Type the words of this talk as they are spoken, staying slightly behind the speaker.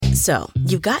So,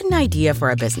 you've got an idea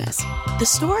for a business, the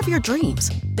store of your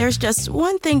dreams. There's just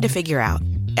one thing to figure out: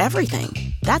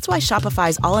 everything. That's why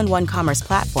Shopify's all-in-one commerce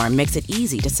platform makes it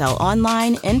easy to sell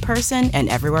online, in person, and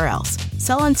everywhere else.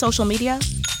 Sell on social media,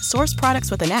 source products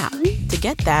with an app to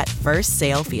get that first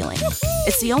sale feeling.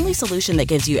 It's the only solution that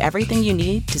gives you everything you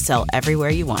need to sell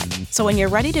everywhere you want. So when you're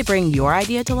ready to bring your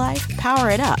idea to life, power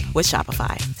it up with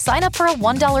Shopify. Sign up for a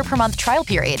 $1 per month trial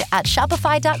period at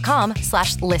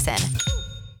shopify.com/listen.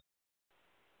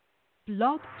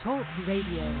 Blog Talk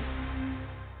Radio.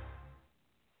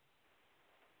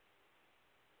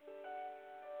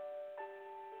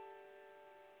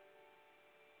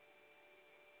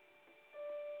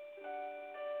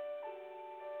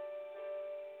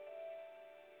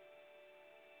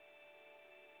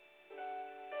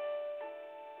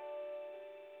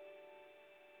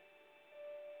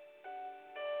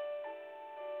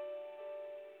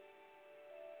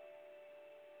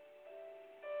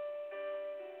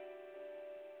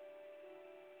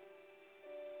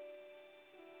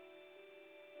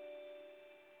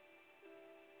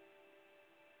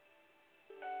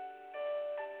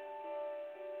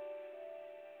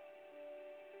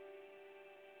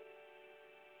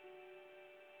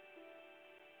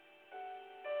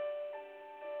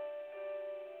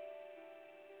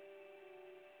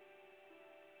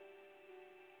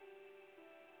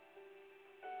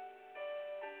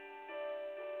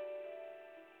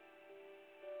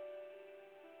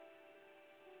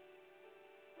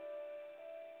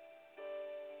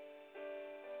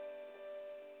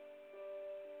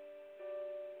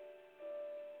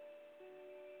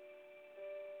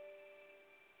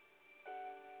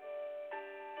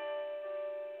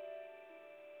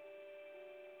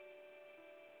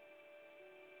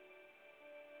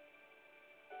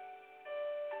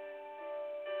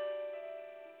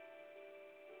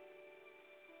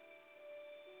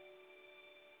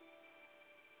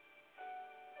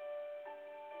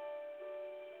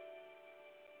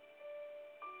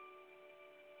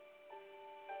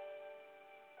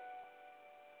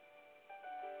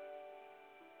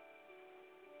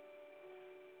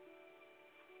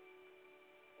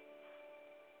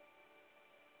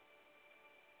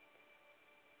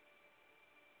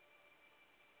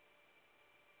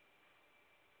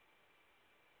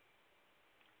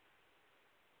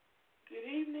 Good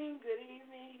evening, good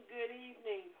evening, good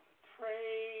evening.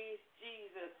 Praise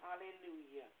Jesus.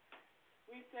 Hallelujah.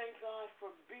 We thank God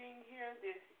for being here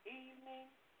this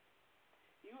evening.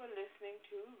 You are listening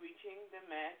to Reaching the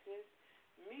Masses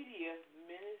Media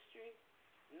Ministry,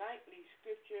 Nightly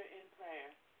Scripture and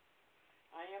Prayer.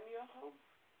 I am your host,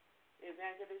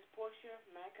 Evangelist Portia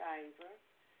McIver,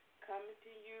 coming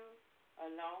to you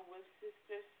along with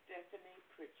Sister Stephanie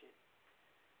Pritchett.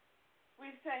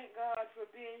 We thank God for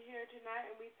being here tonight,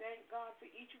 and we thank God for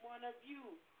each one of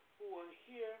you who are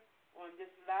here on this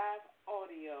live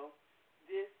audio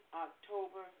this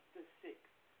October the 6th.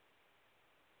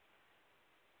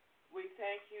 We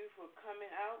thank you for coming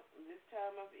out this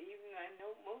time of evening. I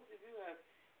know most of you have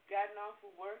gotten off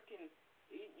of work and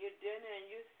eaten your dinner, and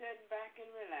you're sitting back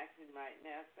and relaxing right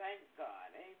now. Thank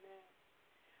God. Amen.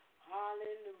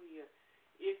 Hallelujah.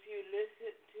 If you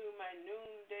listened to my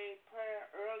noonday prayer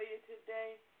earlier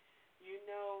today, you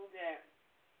know that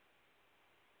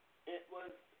it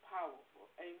was powerful.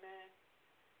 Amen.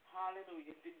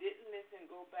 Hallelujah. If you didn't listen,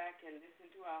 go back and listen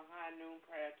to our high noon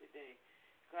prayer today.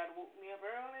 God woke me up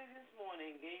early this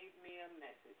morning, gave me a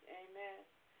message. Amen.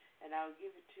 And I'll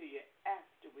give it to you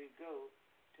after we go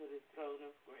to the throne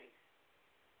of grace.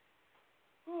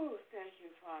 Thank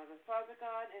you, Father. Father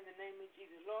God, in the name of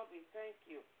Jesus, Lord, we thank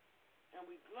you. And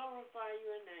we glorify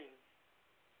your name.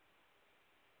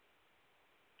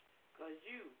 Because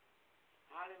you,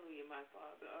 hallelujah, my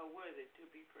Father, are worthy to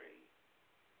be praised.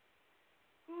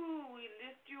 We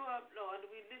lift you up, Lord.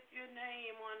 We lift your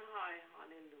name on high.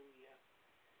 Hallelujah.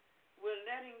 We're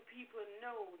letting people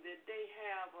know that they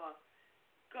have a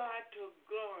God to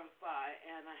glorify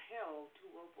and a hell to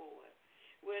avoid.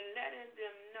 We're letting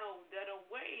them know that a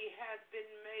way has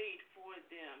been made for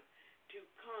them to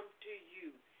come to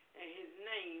you. And his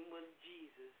name was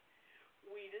Jesus.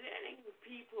 We letting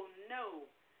people know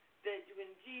that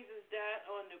when Jesus died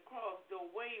on the cross, the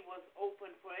way was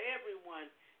open for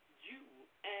everyone, Jew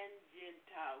and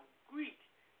Gentile, Greek,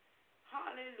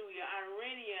 hallelujah,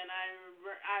 Iranian,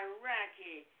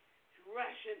 Iraqi,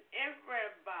 Russian,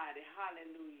 everybody,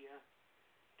 hallelujah,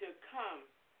 to come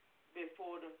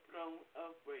before the throne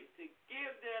of grace, to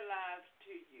give their lives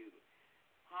to you.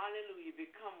 Hallelujah,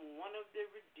 become one of the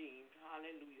redeemed,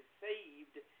 hallelujah,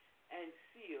 saved and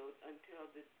sealed until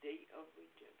the day of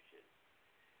redemption.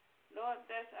 Lord,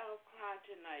 that's our cry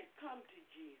tonight. Come to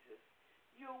Jesus.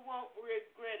 You won't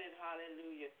regret it,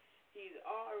 hallelujah. He's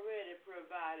already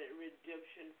provided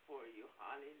redemption for you,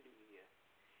 hallelujah.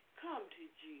 Come to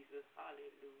Jesus,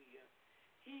 hallelujah.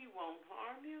 He won't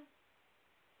harm you.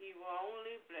 He will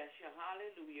only bless you,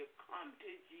 hallelujah. Come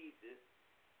to Jesus.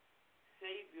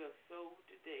 Save your soul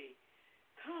today.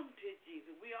 Come to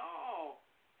Jesus. We all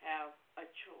have a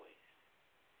choice,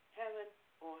 heaven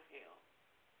or hell.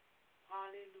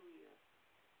 Hallelujah.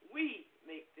 We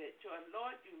make that choice.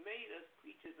 Lord, you made us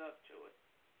creatures of choice.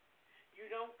 You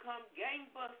don't come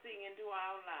gangbusting into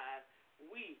our lives.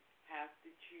 We have to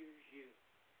choose you.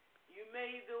 You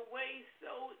made the way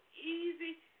so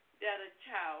easy that a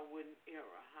child wouldn't err.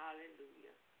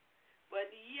 Hallelujah. But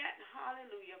yet,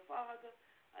 hallelujah, Father,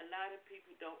 a lot of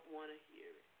people don't want to hear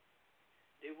it.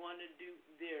 They want to do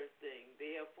their thing.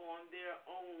 They have formed their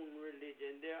own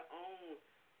religion, their own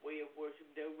way of worship.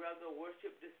 They rather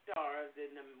worship the stars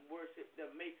than worship the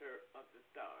maker of the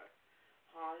stars.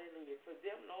 Hallelujah. For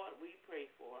them, Lord, we pray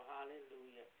for.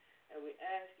 Hallelujah. And we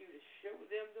ask you to show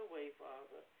them the way,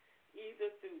 Father,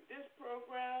 either through this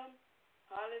program,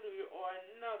 hallelujah, or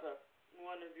another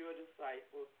one of your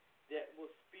disciples that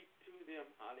will speak to them,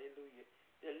 hallelujah,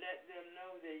 to let them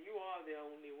know that you are the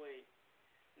only way.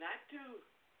 Not to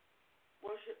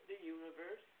worship the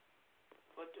universe,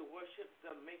 but to worship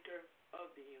the maker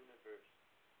of the universe.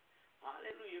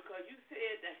 Hallelujah, because you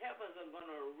said the heavens are going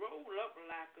to roll up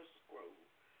like a scroll.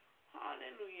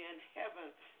 Hallelujah, and heaven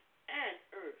and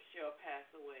earth shall pass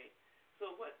away.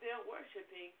 So what they're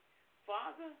worshiping,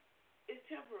 Father, is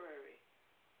temporary.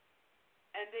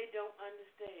 And they don't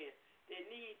understand. They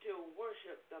need to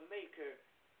worship the maker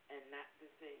and not the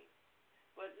thing.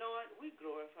 But Lord, we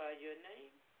glorify your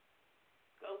name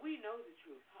because we know the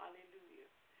truth. Hallelujah.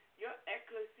 Your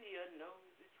ecclesia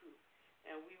knows the truth.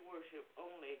 And we worship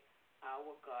only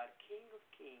our God, King of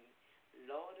kings,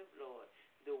 Lord of lords,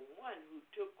 the one who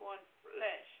took on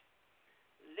flesh,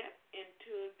 leapt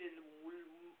into the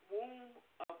womb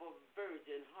of a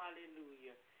virgin,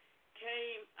 hallelujah,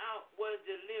 came out, was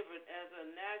delivered as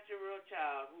a natural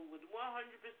child who was 100%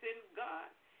 God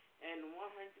and 100%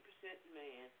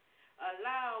 man,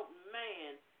 allowed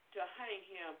man to hang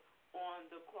him on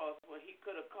the cross when he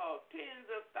could have called tens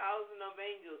of thousands of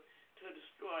angels to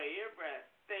destroy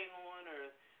everything on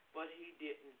earth, but he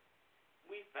didn't.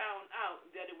 We found out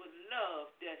that it was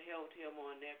love that held him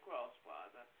on that cross,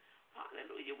 Father.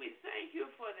 Hallelujah. We thank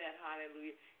you for that,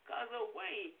 hallelujah, because a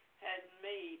way has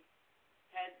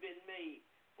been made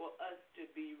for us to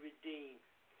be redeemed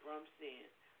from sin.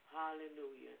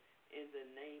 Hallelujah. In the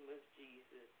name of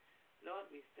Jesus.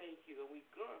 Lord, we thank you and we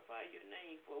glorify your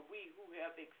name for we who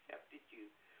have accepted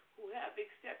you, who have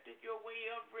accepted your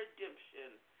way of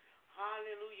redemption.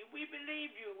 Hallelujah. We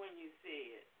believe you when you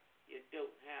said you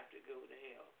don't have to go to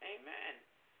hell. Amen.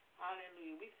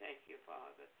 Hallelujah. We thank you,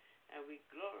 Father, and we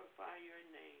glorify your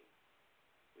name.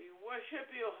 We worship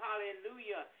you,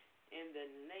 hallelujah, in the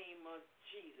name of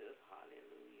Jesus.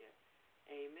 Hallelujah.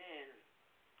 Amen.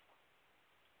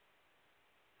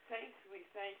 Saints, we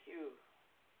thank you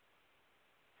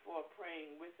for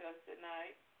praying with us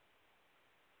tonight.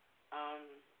 I'm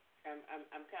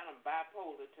kind of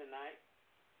bipolar tonight.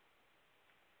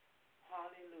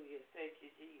 Hallelujah. Thank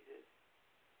you, Jesus.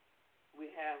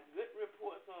 We have good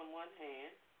reports on one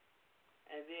hand,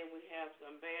 and then we have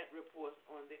some bad reports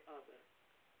on the other.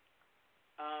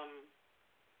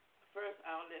 First,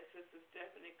 I'll let Sister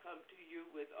Stephanie come to you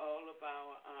with all of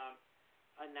our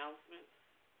announcements,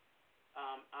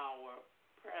 our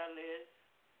prayer list,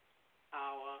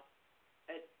 our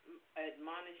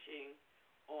admonishing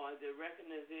or the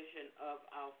recognition of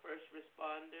our first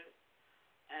responders,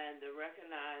 and the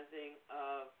recognizing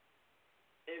of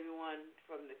everyone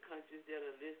from the countries that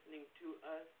are listening to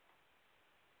us.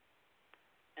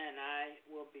 And I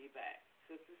will be back.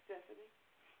 Sister Stephanie?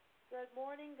 Good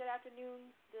morning, good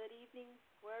afternoon, good evening,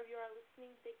 wherever you are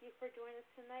listening. Thank you for joining us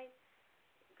tonight.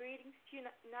 Greetings to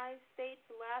United States,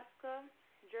 Alaska,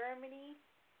 Germany,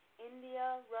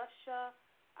 India, Russia,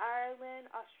 Ireland,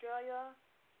 Australia,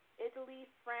 Italy,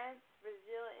 France,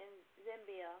 Brazil, and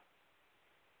Zambia.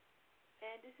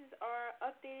 And this is our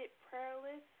updated prayer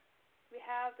list. We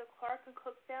have the Clark and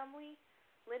Cook family,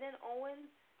 Lyndon Owens,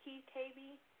 Keith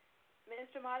Cabey,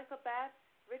 Minister Monica Bass,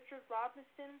 Richard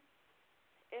Robinson,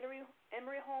 Emery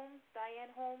Holmes,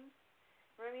 Diane Holmes,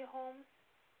 Remy Holmes,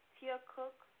 Tia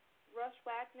Cook, Russ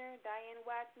Wagner, Diane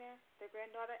Wagner, their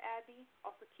granddaughter Abby.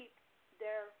 Also keep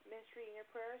their ministry in your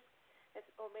prayers. That's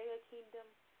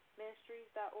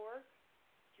OmegaKingdomMinistries.org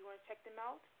if you want to check them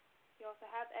out. You also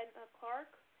have Edna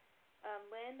Clark,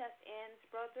 Lynn, that's Ann's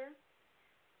brother,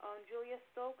 Julia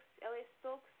Stokes, Elliot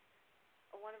Stokes,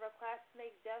 one of our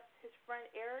classmates, Jeff, his friend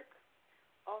Eric,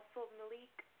 Also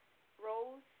Malik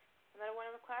Rose, another one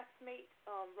of my classmates,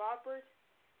 Robert,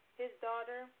 his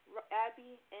daughter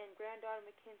Abby, and granddaughter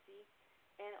Mackenzie,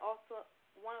 and also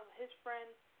one of his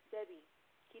friends, Debbie.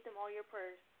 Keep them all in your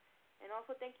prayers. And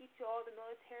also thank you to all the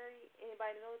military,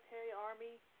 anybody in the military,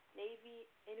 Army, Navy,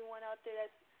 anyone out there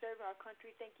that's serving our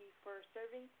country. Thank you for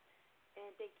serving, and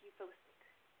thank you for listening.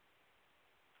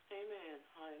 Amen.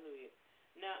 Hallelujah.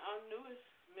 Now, our newest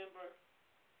member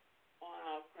on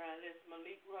our prayer list,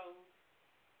 Malik Rose,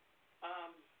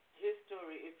 his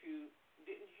story, if you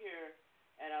didn't hear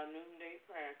at our noonday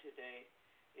prayer today,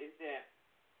 is that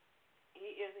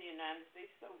he is a United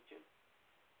States soldier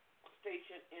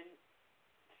stationed in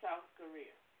South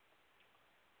Korea.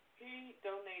 He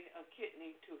donated a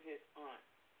kidney to his aunt,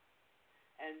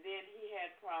 and then he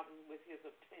had problems with his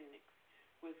appendix,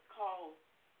 which caused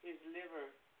his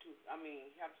liver to,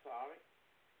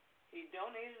 he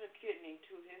donated a kidney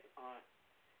to his aunt,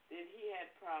 then he had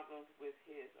problems with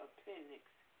his appendix,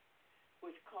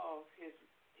 which caused his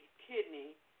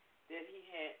kidney that he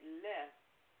had left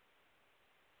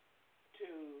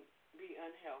to be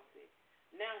unhealthy.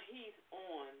 Now he's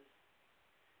on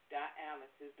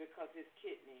dialysis because his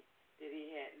kidney that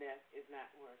he had left is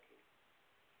not working.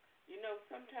 You know,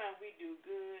 sometimes we do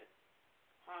good,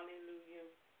 hallelujah,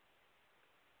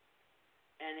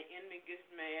 and the enemy gets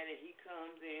mad and he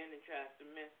comes in and tries to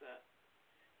mess up.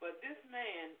 But this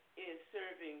man is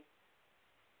serving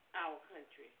our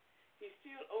country. He's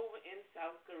still over in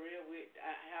South Korea.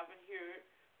 I haven't heard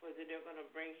whether they're going to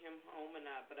bring him home or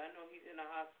not, but I know he's in a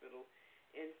hospital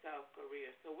in South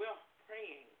Korea. So we're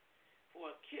praying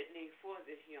for a kidney for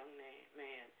this young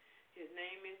man. His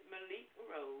name is Malik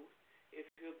Rose. If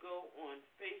you go on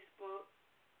Facebook,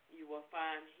 you will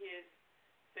find his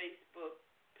Facebook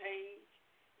page.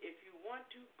 If you want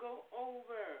to go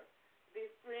over,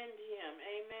 befriend him,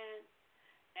 amen,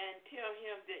 and tell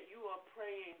him that you are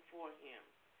praying for him.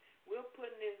 We're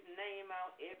putting his name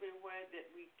out everywhere that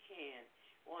we can,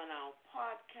 on our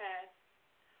podcast,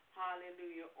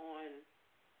 hallelujah, on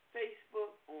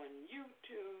Facebook, on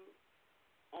YouTube,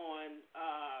 on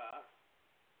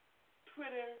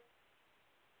Twitter,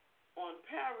 on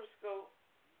Periscope,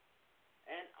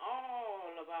 and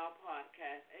all of our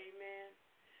podcasts, amen.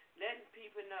 Letting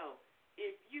people know,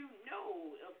 if you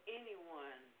know of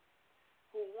anyone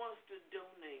who wants to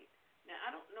donate, now I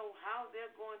don't know how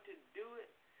they're going to do it,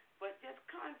 but just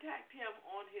contact him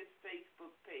on his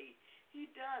Facebook page. He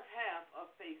does have a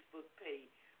Facebook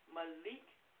page, Malik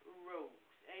Rose,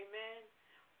 amen.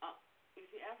 Is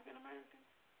he African-American?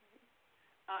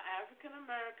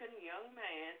 African-American young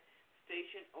man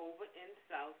stationed over in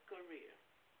South Korea.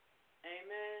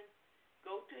 Amen.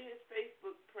 Go to his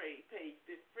Facebook page,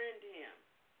 befriend him.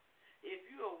 If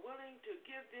you are willing to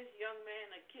give this young man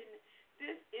a kidney,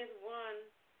 this is one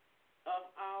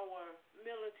of our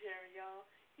military, y'all.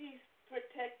 He's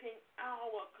protecting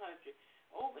our country.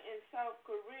 Over in South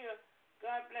Korea,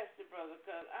 God bless the brother,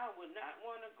 because I would not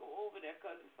want to go over there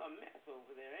because it's a mess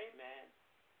over there. Amen.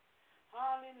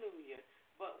 Hallelujah.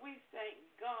 But we thank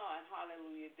God,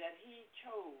 hallelujah, that he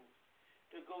chose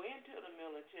to go into the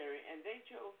military, and they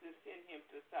chose to send him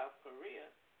to South Korea.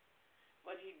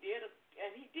 But he did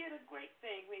a great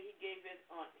thing when he gave his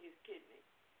aunt his kidney.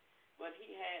 But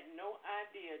he had no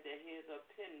idea that his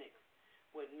appendix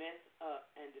would mess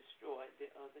up and destroy the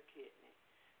other kidney.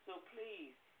 So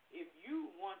please, if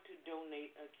you want to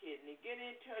donate a kidney, get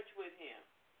in touch with him.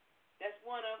 That's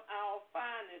one of our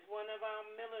finest, one of our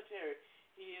military.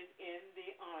 He is in the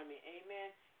Army. Amen.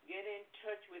 Get in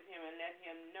touch with him and let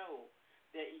him know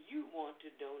that you want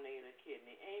to donate a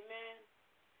kidney. Amen.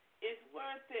 It's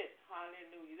worth it.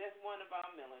 Hallelujah. That's one of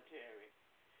our military.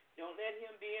 Don't let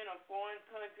him be in a foreign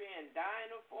country and die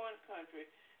in a foreign country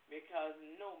because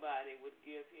nobody would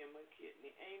give him a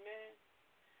kidney. Amen.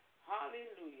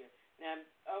 Hallelujah. Now,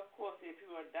 of course, if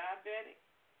you are diabetic,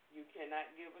 you cannot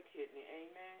give a kidney.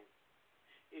 Amen.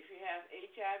 If you have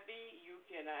HIV, you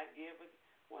cannot give a.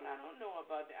 Well, I don't know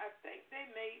about that. I think they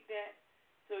made that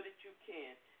so that you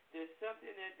can. There's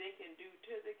something that they can do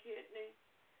to the kidney,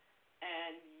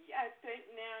 and I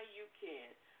think now you can.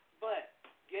 But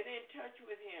get in touch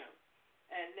with him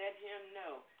and let him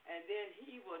know, and then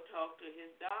he will talk to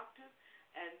his doctor,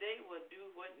 and they will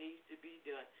do what needs to be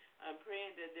done. I'm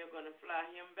praying that they're going to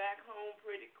fly him back home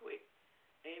pretty quick.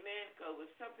 Amen. Because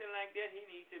with something like that, he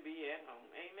needs to be at home.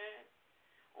 Amen.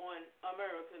 On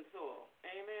American soil.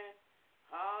 Amen.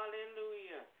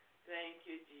 Hallelujah. Thank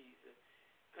you, Jesus.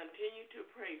 Continue to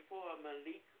pray for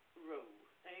Malik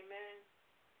Rose. Amen.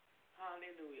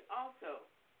 Hallelujah. Also,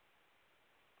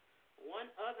 one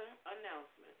other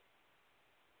announcement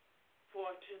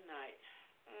for tonight.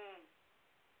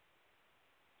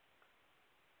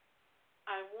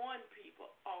 I warn people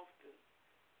often,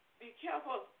 be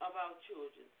careful of our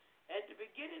children. At the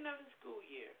beginning of the school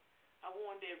year, I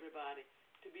warned everybody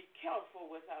to be careful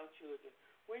with our children.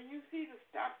 When you see the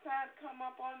stop sign come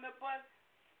up on the bus,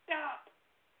 stop.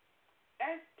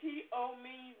 S-T-O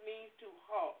means to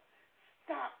halt.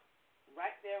 Stop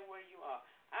right there where you are.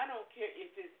 I don't care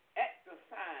if it's at the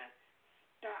sign.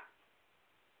 Stop.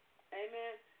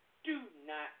 Amen. Do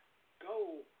not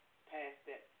go past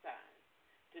that sign.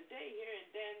 Today here in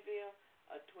Danville,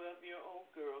 a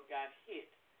 12-year-old girl got hit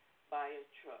by a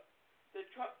truck. The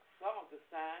truck saw the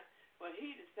sign, but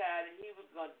he decided he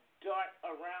was going to dart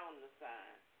around the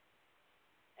sign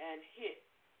and hit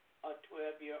a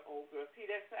 12-year-old girl. See,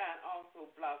 that sign also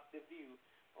blocks the view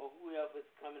of whoever's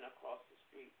coming across the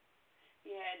street.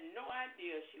 He had no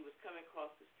idea she was coming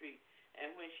across the street.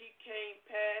 And when she came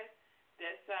past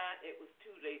that sign, it was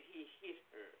too late. He hit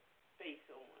her face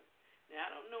on. Now, I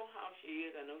don't know how she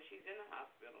is. I know she's in the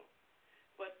hospital.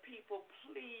 But people,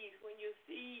 please, when you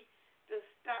see the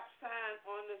stop sign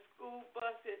on the school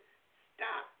buses,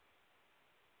 stop.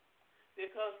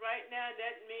 Because right now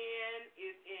that man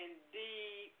is in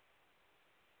deep,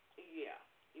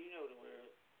 you know the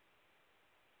word,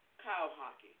 cow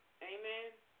hockey. Amen?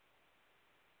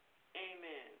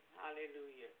 Amen.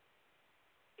 Hallelujah.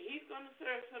 He's going to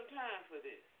serve some time for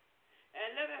this.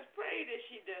 And let us pray that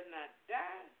she does not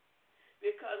die.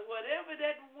 Because whatever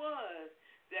that was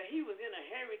that he was in a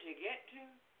hurry to get to,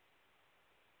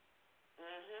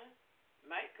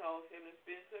 might cause him to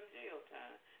spend some jail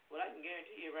time. Well, I can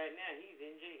guarantee you right now he's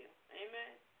in jail.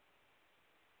 Amen?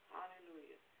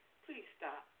 Hallelujah. Please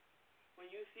stop. When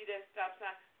you see that stop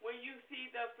sign, when you see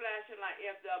the flashing light,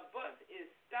 if the bus is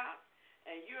stopped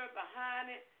and you're behind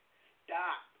it,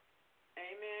 stop.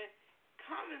 Amen?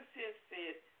 Common sense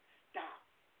says stop.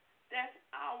 That's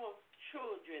our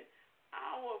children,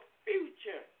 our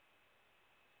future.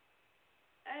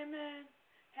 Amen?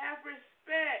 Have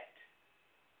respect.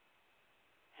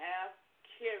 Have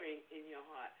caring in your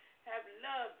heart. Have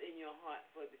love in your heart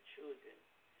for the children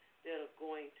that are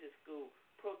going to school.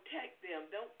 Protect them.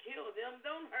 Don't kill them.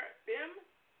 Don't hurt them.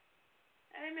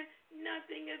 Amen.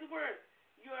 Nothing is worse.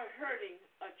 You're hurting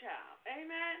a child.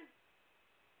 Amen.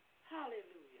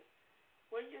 Hallelujah.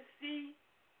 When you see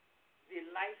the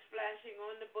lights flashing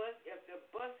on the bus, if the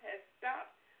bus has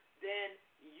stopped, then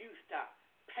you stop.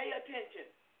 Pay attention.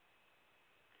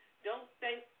 Don't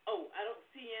think, oh, I don't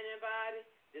see anybody,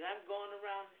 then I'm going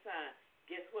around the sign.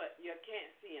 Guess what? You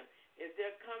can't see them. If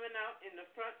they're coming out in the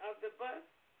front of the bus,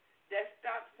 that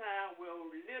stop sign will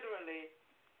literally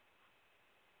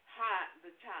hide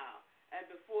the child. And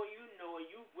before you know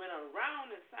it, you went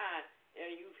around the sign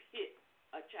and you've hit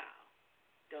a child.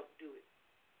 Don't do it.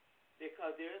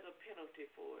 Because there is a penalty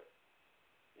for it.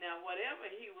 Now, whatever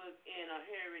he was in a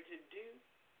hurry to do,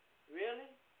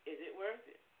 really, is it worth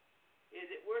it? Is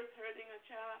it worth hurting a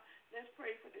child? Let's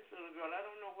pray for this little girl. I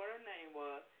don't know what her name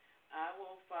was. I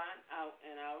will find out,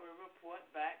 and I will report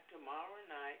back tomorrow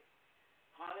night.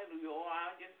 Hallelujah. Or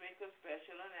I'll just make a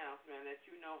special announcement and let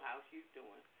you know how she's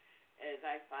doing as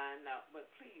I find out.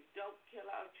 But please, don't kill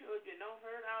our children. Don't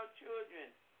hurt our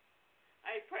children.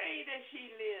 I pray that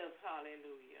she lives.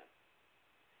 Hallelujah.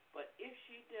 But if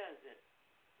she doesn't,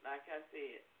 like I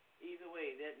said, either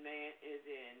way, that man is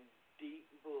in deep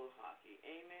bull hockey.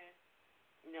 Amen.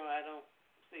 No, I don't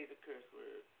say the curse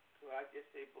word, so I just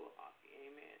say bull hockey.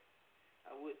 Amen.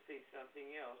 I would say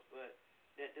something else, but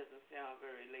that doesn't sound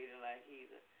very ladylike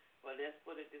either. But let's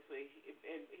put it this way.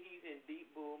 He's in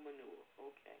deep bull manure.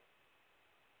 Okay.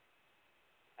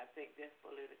 I think that's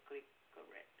politically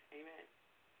correct. Amen.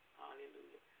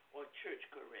 Hallelujah. Or church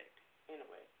correct.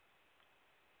 Anyway.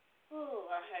 Oh,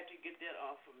 I had to get that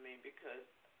off of me because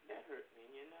that hurt me,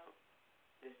 you know.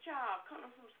 This child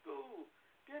coming from school,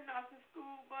 getting off the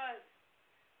school bus,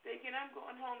 thinking I'm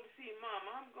going home to see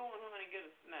Mama. I'm going home to get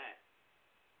a snack.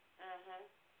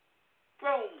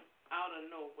 Boom! Out of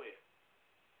nowhere.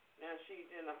 Now she's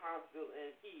in the hospital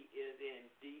and he is in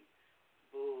deep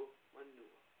bull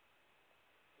manure.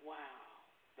 Wow.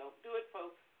 Don't do it,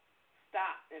 folks.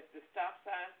 Stop. If the stop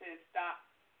sign says stop,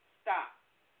 stop.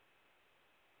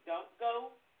 Don't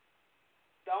go.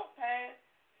 Don't pass.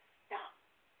 Stop.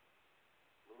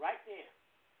 Right there.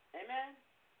 Amen?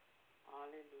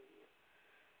 Hallelujah.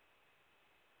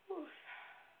 Whew.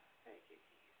 Thank you,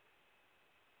 Jesus.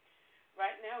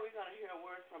 Right now we're going to hear a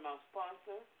word from our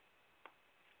sponsor,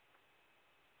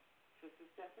 Sister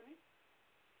Stephanie.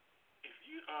 If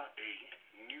you are a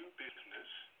new business,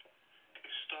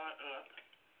 a startup,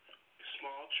 a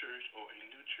small church, or a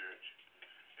new church,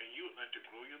 and you would like to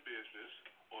grow your business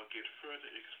or get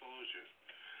further exposure,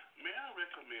 may I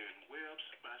recommend Webs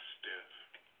by Steph.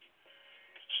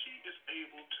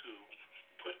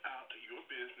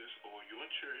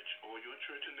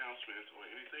 church announcements or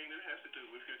anything that has to do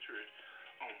with your church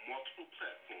on multiple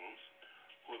platforms,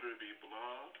 whether it be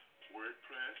blog,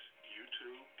 WordPress,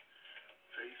 YouTube,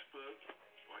 Facebook,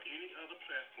 or any other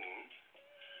platform.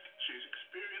 She's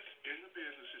experienced in the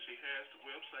business and she has the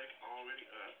website already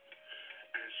up,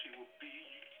 and she will be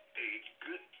a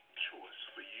good choice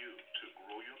for you to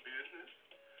grow your business,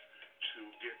 to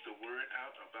get the word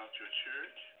out about your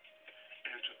church,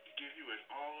 and to give you an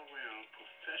all-around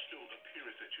professional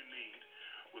appearance that you need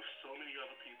with so many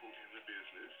other people in the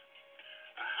business.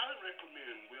 I highly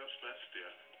recommend Webs by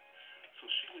Steph. So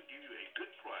she will give you a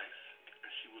good price, and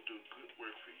she will do good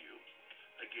work for you.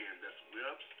 Again, that's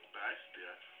Webs by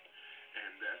Steph,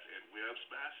 and that's at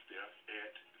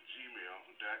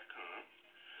websbysteph@gmail.com.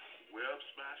 Webs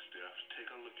by Steph,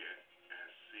 take a look at and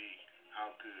see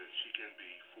how good she can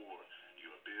be for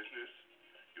your business,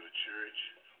 your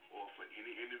church, or for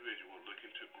any individual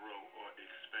looking to grow or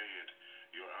expand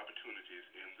your opportunities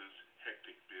in this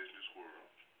hectic business world.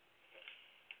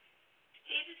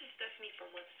 Hey, this is Stephanie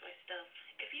from Webs by Stuff.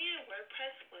 If you need a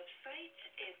WordPress website,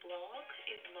 a blog,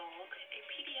 a vlog, a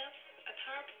PDF, a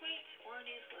PowerPoint, or a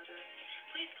newsletter,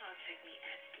 please contact me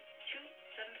at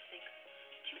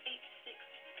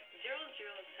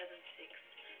 276-286-0076.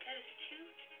 That is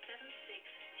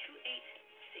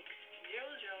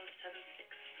 276-286-0076.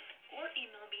 Or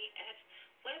email me at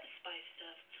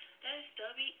websbystuff. That is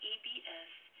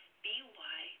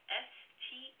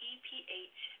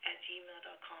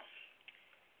websteph@gmail.com.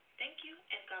 Thank you,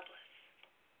 and God bless.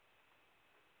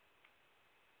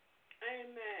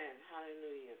 Amen.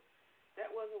 Hallelujah.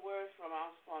 That was a word from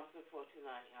our sponsor for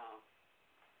tonight, y'all.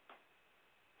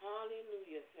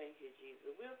 Hallelujah. Thank you,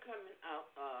 Jesus. We're coming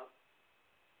out of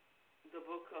the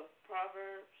book of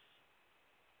Proverbs.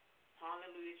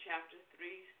 Hallelujah. Chapter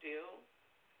 3 still.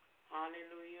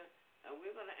 Hallelujah. And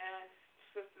we're going to ask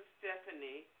Sister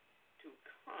Stephanie to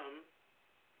come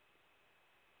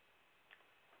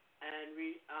and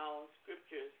read our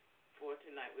scriptures for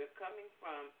tonight. We're coming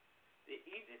from the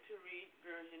easy-to-read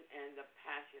version and the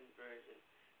Passion version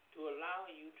to allow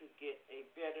you to get a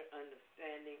better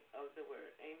understanding of the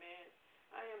word. Amen.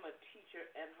 I am a teacher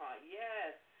at heart.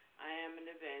 Yes, I am an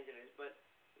evangelist, but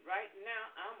right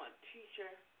now I'm a teacher,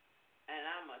 and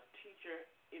I'm a teacher,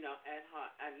 at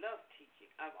heart. I love teaching.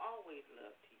 I've always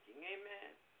loved teaching.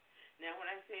 Amen. Now, when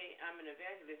I say I'm an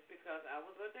evangelist, because I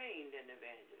was ordained an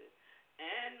evangelist.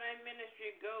 And my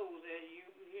ministry goes, as you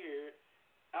hear,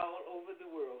 all over the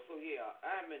world. So, yeah,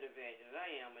 I'm an evangelist. I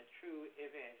am a true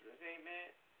evangelist. Amen.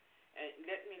 And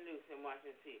let me loose and watch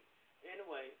and see.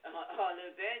 Anyway, an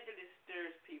evangelist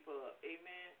stirs people up.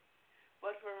 Amen.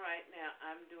 But for right now,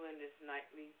 I'm doing this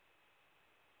nightly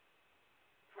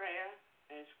prayer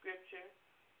and scripture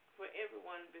for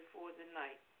everyone before the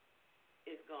night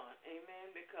is gone.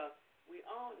 Amen. Because we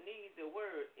all need the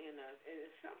word in us. And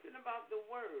it's something about the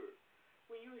word.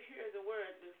 When you hear the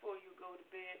word before you go to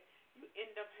bed, you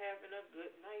end up having a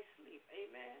good night's sleep.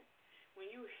 Amen.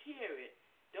 When you hear it,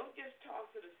 don't just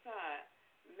toss it aside.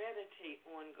 Meditate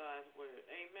on God's word.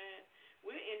 Amen.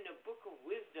 We're in the book of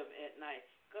wisdom at night.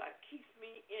 God keeps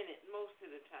me in it most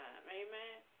of the time.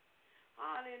 Amen.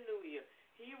 Hallelujah.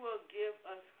 He will give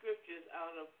us scriptures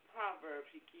out of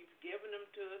Proverbs. He keeps giving them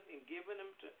to us and giving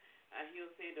them to,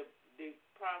 he'll say the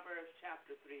Proverbs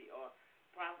chapter 3 or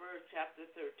Proverbs chapter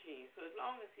 13. So as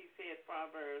long as he said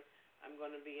Proverbs, I'm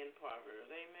going to be in Proverbs.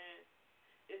 Amen.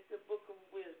 It's the book of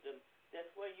wisdom.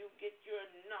 That's where you get your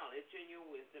knowledge and your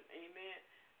wisdom. Amen.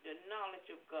 The knowledge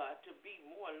of God, to be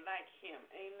more like him.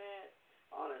 Amen.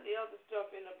 All of the other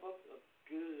stuff in the book is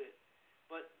good.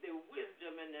 But the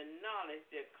wisdom and the knowledge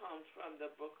that comes from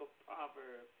the book of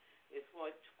Proverbs is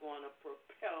what's going to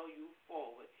propel you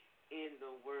forward in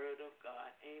the word of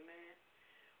God. Amen.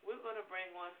 We're going to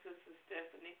bring on Sister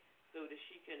Stephanie so that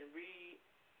she can read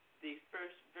the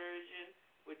first version,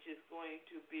 which is going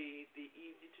to be the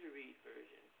easy-to-read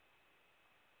version.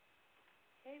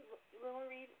 Okay, we're going to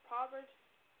read Proverbs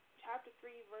chapter 3,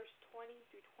 verse 20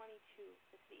 through 22.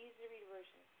 It's the easy-to-read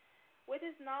version. With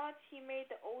his knowledge he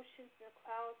made the oceans and the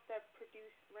clouds that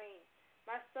produce rain.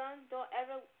 My son, don't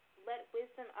ever let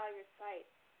wisdom out of your sight.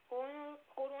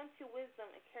 Hold on to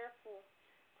wisdom and careful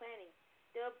planning.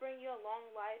 They'll bring you a long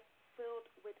life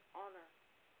filled with honor.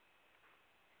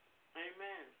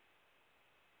 Amen.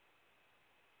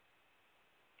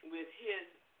 With his,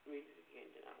 read it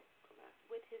again, then I'll come out.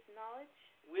 With his knowledge.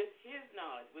 With his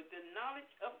knowledge, with the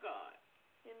knowledge of God.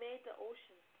 He made the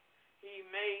oceans. He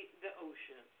made the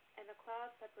oceans. And the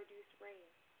clouds that produce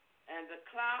rain. And the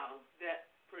clouds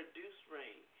that produce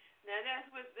rain. Now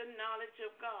that's with the knowledge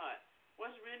of God.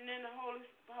 What's written in the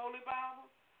Holy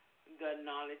Bible? The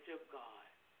knowledge of God.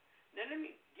 Now let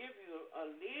me give you a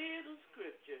little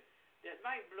scripture that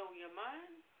might blow your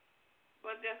mind,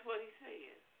 but that's what he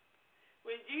said.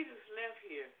 When Jesus left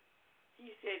here,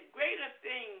 he said, greater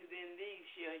things than these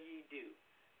shall ye do,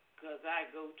 because I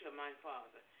go to my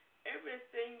Father.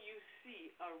 Everything you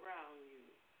see around you,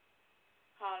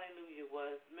 hallelujah,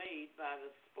 was made by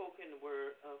the spoken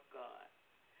word of God.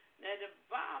 Now the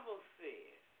Bible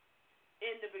says,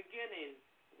 in the beginning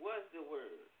was the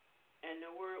Word, and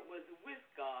the Word was with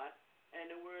God,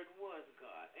 and the Word was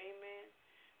God. Amen.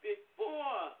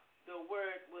 Before the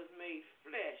Word was made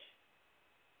flesh,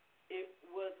 it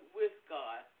was with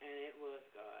God, and it was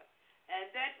God. And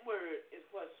that Word is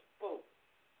what spoke.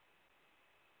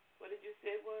 What did you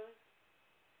say it was?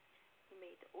 He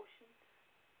made the oceans.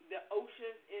 The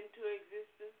oceans into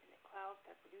existence. And the clouds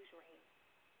that produce rain.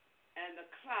 And the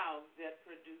clouds that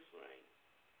produce rain.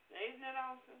 Now, isn't that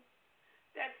awesome?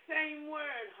 That same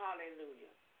word,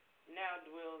 hallelujah, now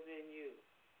dwells in you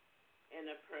in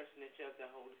the personage of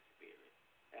the Holy Spirit.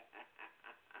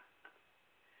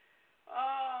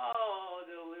 Oh,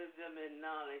 the wisdom and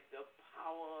knowledge, the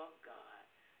power of God.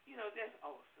 You know, that's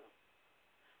awesome.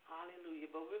 Hallelujah.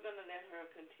 But we're going to let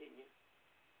her continue.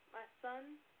 My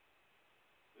son,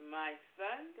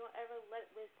 don't ever let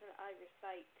wisdom out of your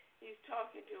sight. He's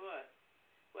talking to us.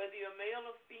 Whether you're male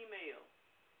or female,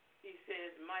 he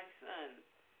says, my son.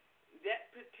 That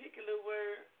particular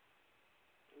word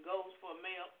goes for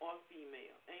male or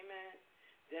female. Amen.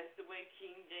 That's the way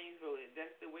King James wrote it.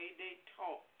 That's the way they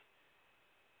talked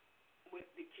with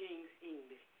the King's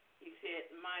English. He said,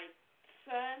 my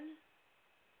son,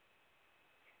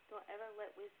 don't ever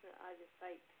let wisdom out of your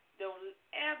sight. Don't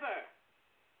ever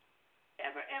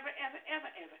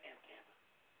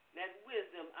let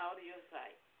wisdom out of your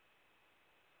sight.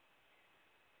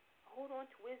 Hold on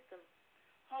to wisdom.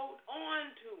 Hold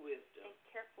on to wisdom. And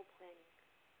careful planning.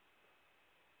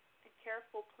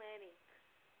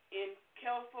 In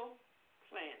careful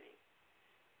planning.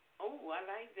 Oh, I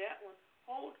like that one.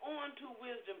 Hold on to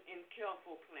wisdom in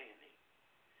careful planning.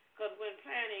 Because when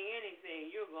planning anything,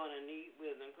 you're going to need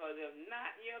wisdom. Because if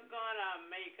not, you're going to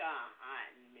make a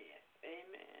hot mess.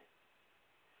 Amen.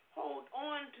 Hold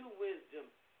on to wisdom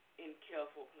in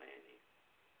careful planning.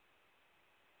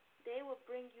 They will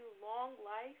bring you long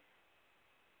life.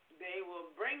 They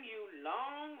will bring you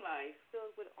long life.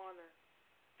 Filled with honor.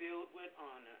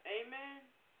 Amen.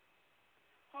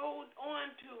 Hold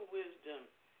on to wisdom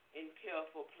in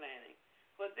careful planning.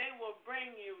 For they will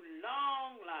bring you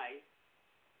long life.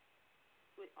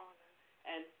 With honor.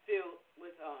 And filled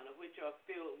with honor, which are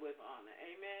filled with honor.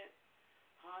 Amen.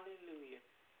 Hallelujah.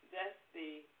 That's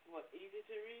the, easy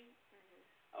to read?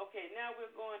 Mm-hmm. Okay, now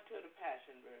we're going to the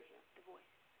Passion Version. The Voice.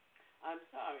 I'm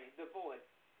sorry, the Voice.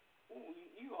 Ooh,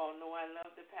 you all know I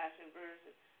love the Passion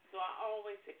Version, so I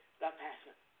always say the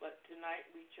Passion. But tonight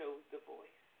we chose the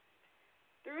Voice.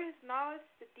 Through his knowledge,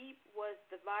 the deep was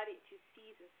divided to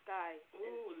seas and skies.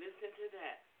 Ooh, listen to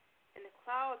that. And the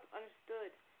clouds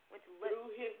understood when to let.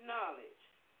 Through his knowledge,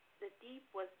 the deep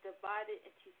was divided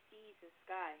into seas and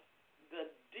sky. The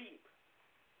deep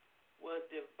was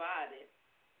divided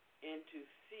into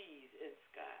seas and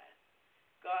skies.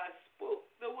 God spoke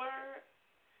the word,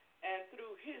 and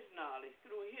through his knowledge,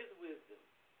 through his wisdom,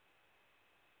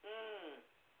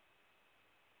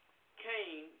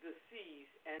 came the seas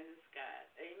and the skies.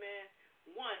 Amen.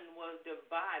 One was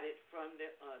divided from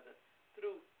the other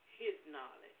through his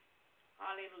knowledge.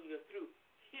 Hallelujah. Through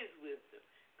his wisdom.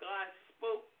 God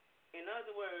spoke, in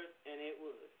other words, and it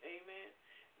was. Amen.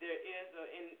 There is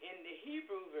in the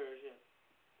Hebrew version,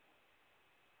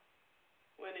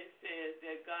 when it says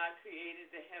that God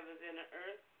created the heavens and the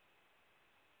earth,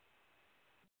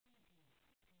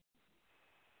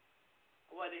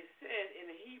 what it says in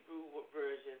the Hebrew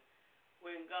version,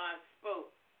 when God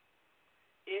spoke,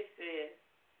 it says,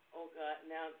 oh God,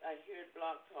 now I hear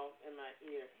Block Talk in my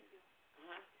ear.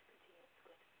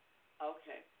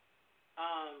 Okay.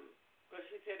 Because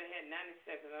she said I had 90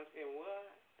 seconds. I'm saying,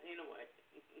 what? You know what?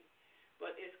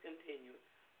 But it's continued.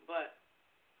 But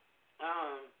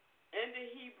in the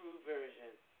Hebrew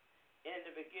version, in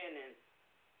the beginning,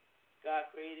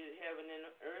 God created heaven and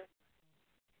the earth.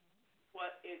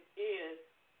 What it is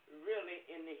really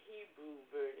in the Hebrew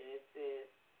version, it says,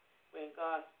 when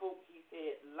God spoke, he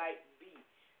said, light be.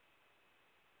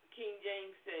 King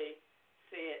James said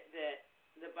that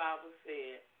the Bible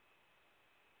said,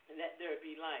 let there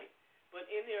be light.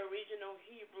 But in the original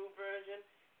Hebrew version,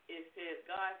 it says,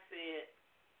 God said,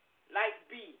 light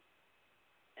be,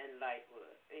 and light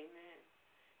was. Amen.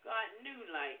 God knew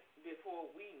light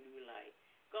before we knew light.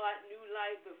 God knew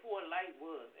light before light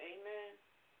was. Amen.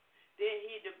 Then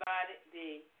he divided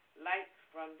the light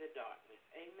from the darkness.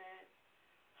 Amen.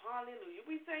 Hallelujah.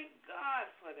 We thank God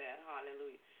for that.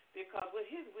 Hallelujah. Because with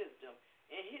his wisdom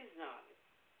and his knowledge,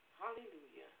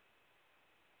 hallelujah,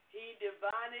 he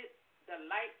divided the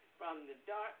light from the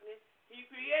darkness. He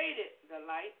created the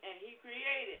light and he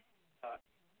created the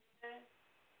darkness.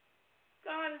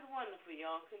 God is wonderful,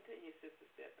 y'all. Continue, Sister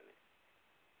Stephanie.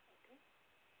 Okay.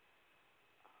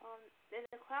 Then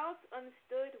the clouds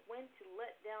understood when to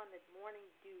let down the morning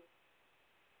dew.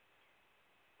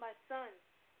 My son,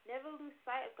 never lose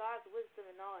sight of God's wisdom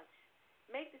and knowledge.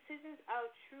 Make decisions out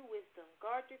of true wisdom.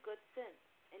 Guard your good sense,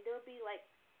 and they will be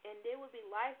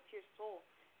life to your soul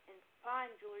and fine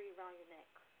jewelry around your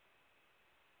neck.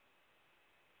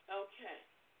 Okay.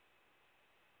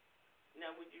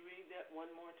 Now, would you read that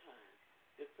one more time?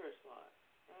 The first part.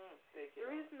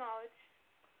 Through his knowledge.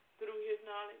 Through his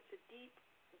knowledge. The deep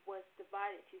was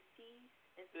divided to seas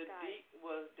and skies. The deep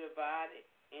was divided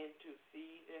into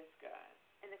seas and skies.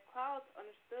 And the clouds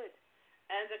understood.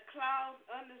 And the clouds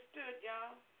understood,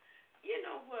 y'all. You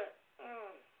know what?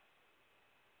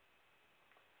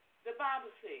 The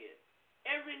Bible says,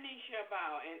 every knee shall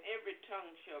bow and every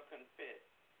tongue shall confess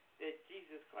that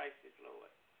Jesus Christ is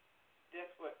Lord.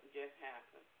 That's what just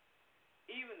happened.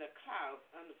 Even the clouds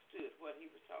understood what he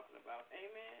was talking about.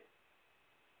 Amen.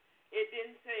 It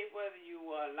didn't say whether you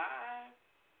were alive,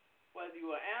 whether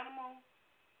you were animal,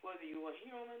 whether you were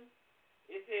human.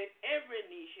 It said every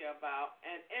knee shall bow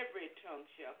and every tongue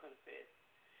shall confess.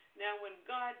 Now, when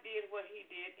God did what he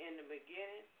did in the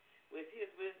beginning with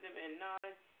his wisdom and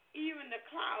knowledge, even the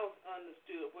clouds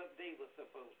understood what they were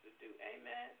supposed to do.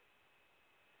 Amen.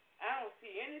 I don't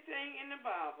see anything in the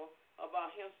Bible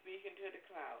about him speaking to the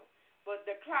clouds. But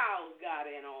the clouds got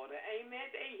in order. Amen.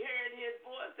 They heard his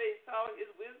voice. They saw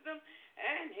his wisdom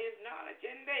and his knowledge,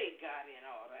 and they got in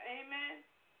order. Amen.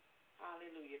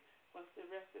 Hallelujah. What's the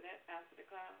rest of that after the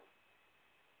clouds?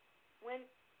 When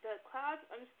the clouds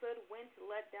understood when to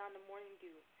let down the morning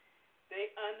dew. They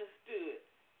understood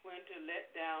when to let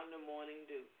down the morning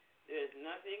dew. There's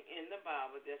nothing in the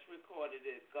Bible that's recorded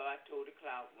that God told the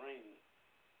clouds rain.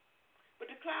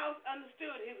 But the clouds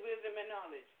understood his wisdom and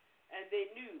knowledge, and they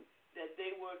knew that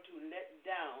they were to let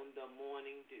down the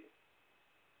morning dew.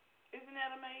 Isn't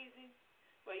that amazing?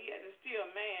 But yet and still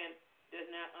man does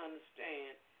not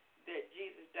understand that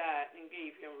Jesus died and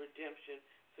gave him redemption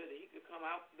so that he could come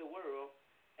out the world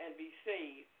and be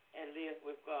saved and live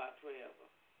with God forever.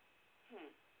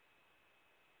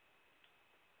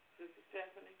 Sister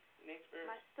Stephanie, next verse.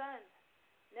 My son,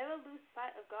 never lose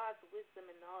sight of God's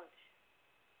wisdom and knowledge.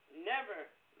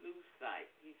 Never lose sight,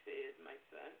 he says, my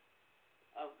son,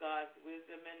 of God's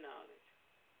wisdom and knowledge.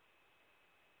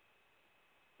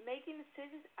 Making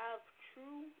decisions out of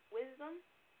true wisdom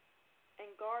and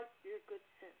guard your good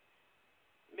sense.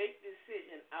 Make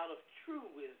decisions out of true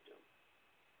wisdom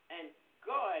and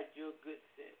guard your good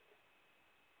sense.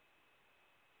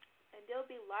 And they'll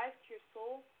be life to your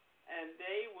soul. And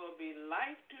they will be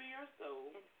life to your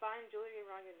soul. And fine jewelry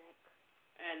around your neck.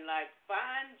 And like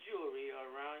fine jewelry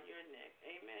around your neck.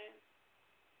 Amen.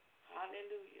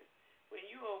 Hallelujah. When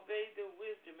you obey the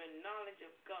wisdom and knowledge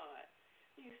of God,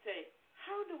 you say,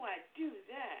 how do I do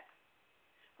that?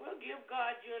 Well, give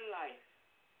God your life.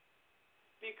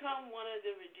 Become one of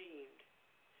the redeemed.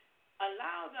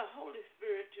 Allow the Holy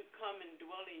Spirit to come and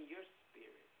dwell in your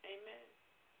spirit. Amen.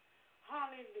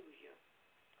 Hallelujah.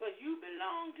 Because you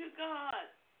belong to God.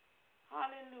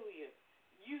 Hallelujah.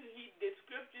 The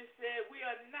scripture said we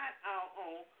are not our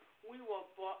own. We were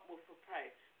bought with a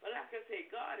price. But like I say,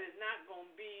 God is not going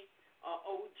to be an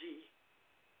OG,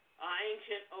 an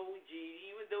ancient OG.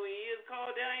 Even though he is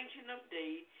called the Ancient of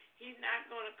Days, he's not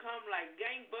going to come like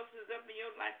gangbusters up in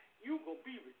your life. You're going to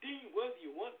be redeemed whether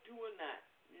you want to or not.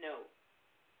 No.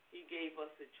 He gave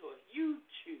us a choice. You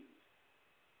choose.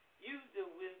 Use the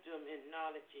wisdom and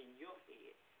knowledge in your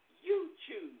head. You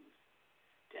choose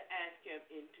to ask him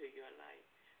into your life.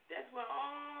 That's where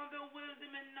all the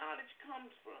wisdom and knowledge comes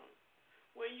from.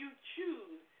 When you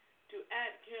choose to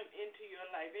ask him into your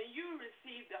life and you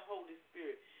receive the Holy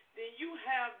Spirit, then you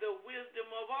have the wisdom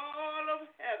of all of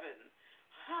heaven,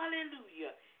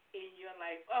 hallelujah, in your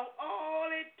life, of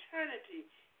all eternity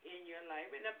in your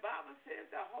life. And the Bible says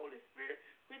the Holy Spirit,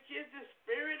 which is the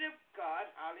Spirit of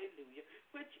God, hallelujah,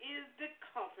 which is the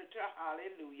Comforter,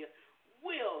 hallelujah,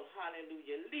 will,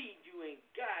 hallelujah, lead you and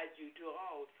guide you to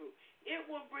all truth. It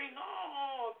will bring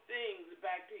all things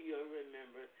back to your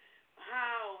remembrance.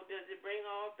 How does it bring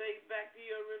all things back to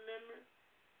your remembrance?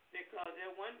 Because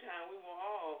at one time we were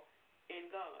all in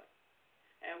God.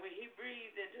 And when he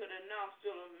breathed into the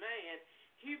nostril of man,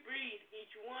 he breathed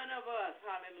each one of us,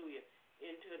 hallelujah,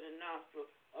 into the nostril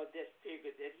of that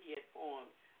spirit that he had formed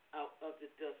of the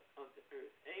dust of the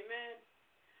earth. Amen.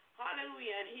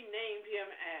 Hallelujah. And he named him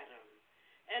Adam.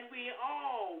 And we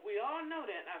all know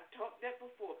that. I've taught that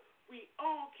before. We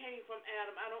all came from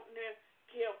Adam. I don't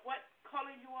care what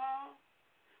color you are,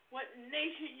 what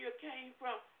nation you came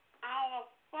from. Our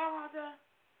Father,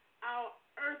 our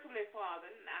earthly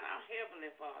Father, not our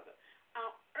heavenly Father,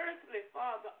 our earthly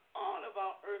Father, all of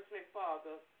our earthly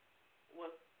fathers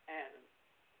was Adam.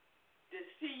 The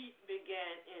seed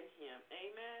began in him.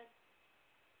 Amen.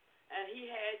 And he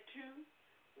had two.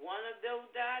 One of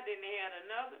those died, then they had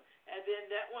another, and then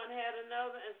that one had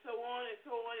another, and so on and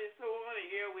so on and so on, and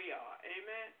here we are.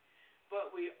 Amen.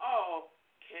 But we all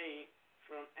came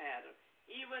from Adam.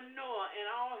 Even Noah, in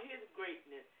all his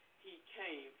greatness, he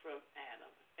came from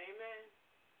Adam. Amen.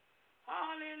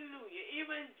 Hallelujah.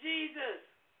 Even Jesus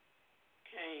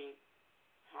came.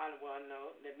 Well,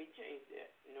 no, let me change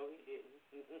that. No, he didn't.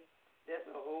 That's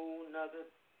a whole nother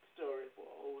story for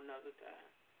a whole nother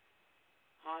time.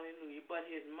 Hallelujah. But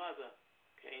his mother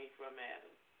came from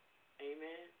Adam.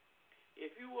 Amen.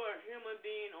 If you were a human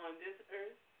being on this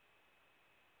earth,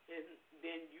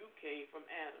 then you came from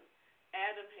Adam.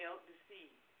 Adam held the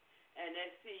seed, and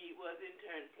that seed was in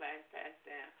turn passed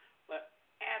down. But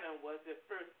Adam was the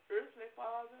first earthly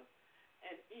father,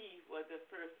 and Eve was the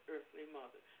first earthly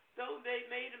mother. Though they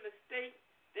made a mistake,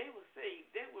 they were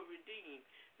saved. They were redeemed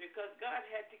because God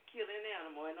had to kill an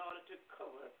animal in order to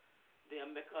cover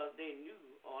them, because they knew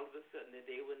all of a sudden that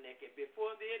they were naked.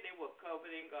 Before then, they were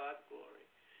covered in God's glory.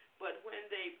 But when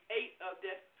they ate of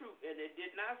that fruit, and it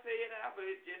did not say it out, but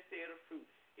it just said a fruit.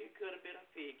 It could have been a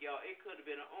fig, y'all. It could have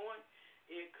been an orange.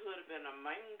 It could have been a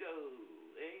mango.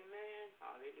 Amen.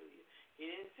 Hallelujah.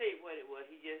 He didn't say what it was.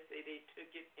 He just said they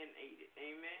took it and ate it.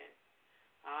 Amen.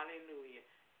 Hallelujah.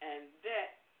 And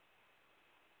that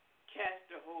cast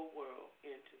the whole world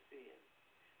into sin.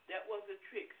 That was a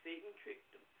trick. Satan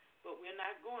tricked them. But we're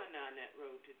not going down that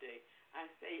road today. I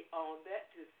say all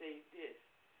that to say this.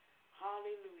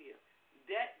 Hallelujah.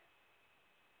 That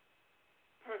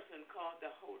person called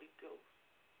the Holy Ghost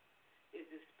is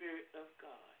the Spirit of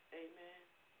God. Amen.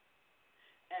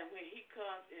 And when he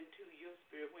comes into your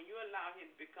spirit, when you allow him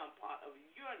to become part of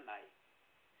your life,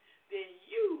 then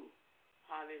you,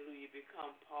 hallelujah,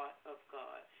 become part of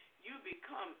God. You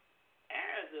become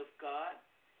heirs of God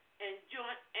and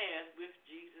joint heirs with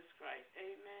Jesus Christ.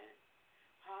 Amen.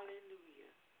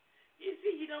 Hallelujah. You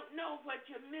see, you don't know what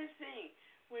you're missing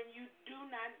when you do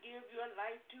not give your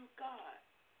life to God.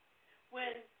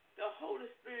 When the Holy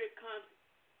Spirit comes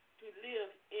to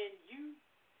live in you,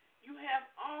 you have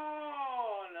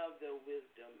all of the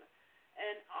wisdom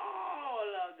and all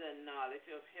of the knowledge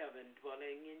of heaven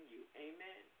dwelling in you.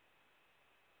 Amen.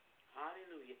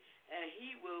 Hallelujah. And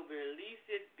he will release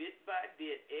it bit by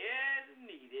bit as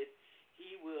needed.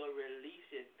 He will release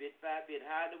it bit by bit.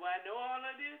 How do I know all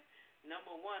of this?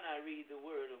 Number one, I read the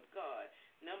Word of God.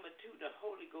 Number two, the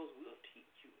Holy Ghost will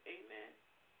teach you. Amen.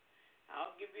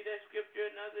 I'll give you that scripture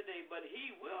another day, but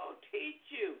he will teach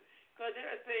you. Because there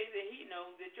are things that he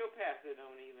knows that your pastor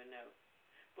don't even know.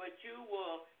 But he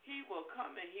will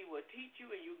come and he will teach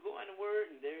you, and you go in the Word,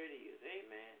 and there it is.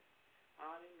 Amen.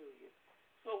 Hallelujah.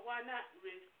 So why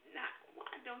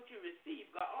don't you receive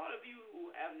God? All of you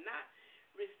who have not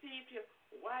received him,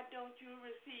 why don't you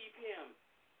receive him?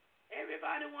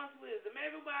 Everybody wants wisdom.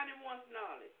 Everybody wants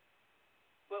knowledge.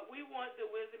 But we want the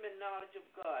wisdom and knowledge of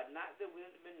God, not the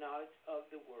wisdom and knowledge of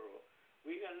the world.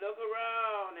 We can look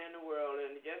around in the world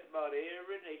and just about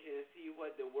every nation and see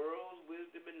what the world's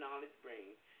wisdom and knowledge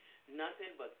brings.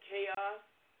 Nothing but chaos,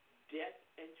 death,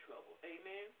 and trouble.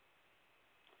 Amen?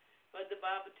 But the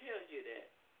Bible tells you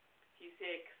that. He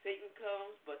said Satan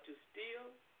comes but to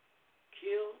steal,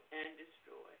 kill, and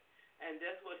destroy. And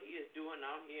that's what he is doing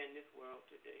out here in this world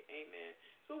today. Amen?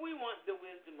 So we want the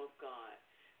wisdom of God.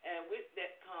 And with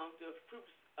that comes the fruits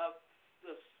of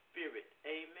the Spirit.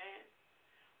 Amen?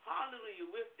 Hallelujah.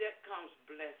 With that comes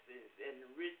blessings and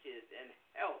riches and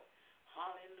health.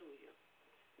 Hallelujah.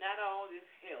 Not all this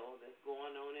hell that's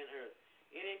going on in earth.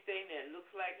 Anything that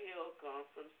looks like hell comes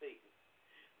from Satan.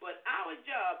 But our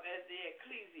job as the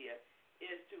ecclesia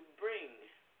is to bring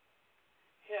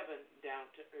heaven down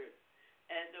to earth.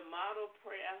 As the model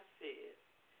prayer says,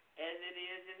 as it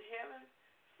is in heaven,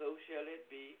 so shall it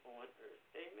be on earth.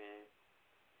 Amen.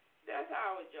 That's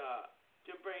our job,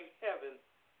 to bring heaven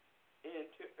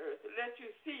into earth, to let you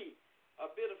see a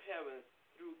bit of heaven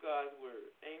through God's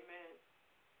word. Amen.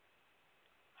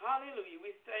 Hallelujah.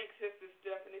 We thank Sister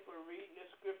Stephanie for reading the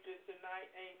scriptures tonight.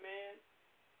 Amen.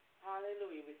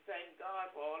 Hallelujah. We thank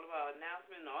God for all of our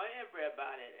announcements, all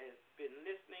everybody that has been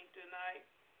listening tonight.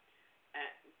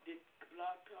 Did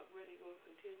Blog Talk Radio go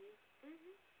continue?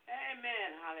 Mm-hmm. Amen.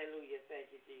 Hallelujah.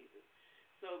 Thank you, Jesus.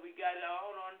 So we got it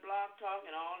all on Blog Talk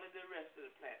and all of the rest of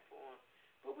the platforms.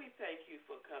 But we thank you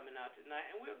for coming out tonight,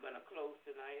 and we're going to close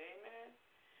tonight. Amen.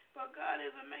 But God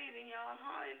is amazing, y'all.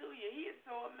 Hallelujah. He is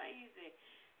so amazing.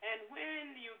 And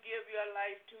when you give your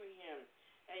life to Him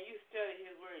and you study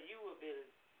His Word, you will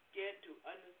begin to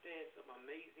understand some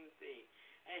amazing things.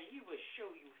 And He will show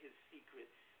you His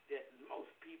secrets that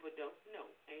most people don't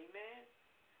know. Amen.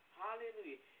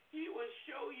 Hallelujah. He will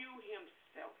show you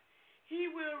Himself. He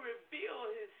will reveal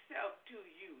Himself to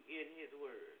you in His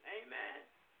Word. Amen.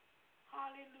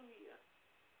 Hallelujah.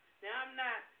 Now, I'm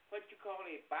not what you call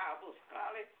a Bible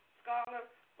scholar,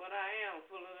 but I am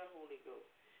full of the Holy Ghost.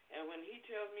 And when He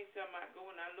tells me something, I go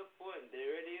and I look for it, and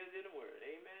there it is in the Word.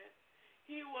 Amen.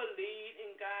 He will lead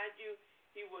and guide you.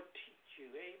 He will teach you.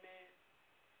 Amen.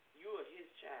 You are His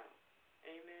child.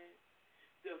 Amen.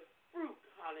 The fruit,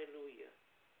 hallelujah,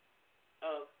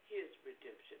 of His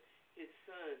redemption. His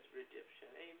Son's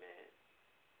redemption. Amen.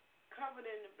 Covered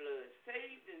in the blood,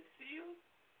 saved and sealed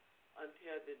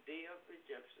until the day of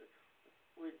redemption.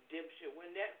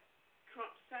 When that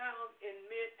trump sounds in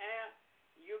midair,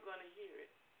 you're going to hear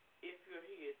it. If you're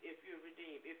His, if you're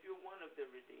redeemed, if you're one of the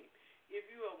redeemed, if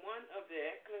you are one of the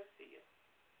ecclesia.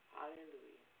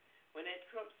 Hallelujah. When that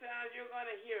trump sounds, you're going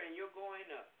to hear and you're going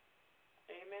up.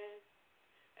 Amen.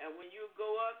 And when you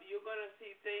go up, you're going to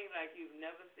see things like you've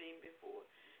never seen before.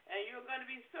 And you're going to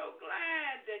be so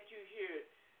glad that you hear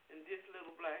this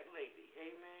little black lady.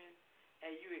 Amen.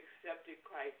 And you accepted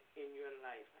Christ in your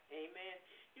life. Amen.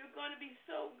 You're going to be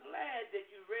so glad that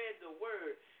you read the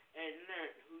Word and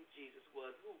learned who Jesus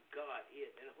was, who God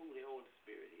is, and who the Holy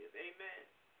Spirit is. Amen.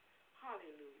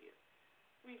 Hallelujah.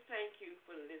 We thank you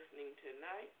for listening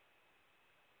tonight.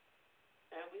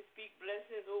 And we speak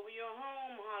blessings over your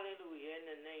home. Hallelujah. In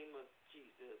the name of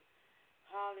Jesus.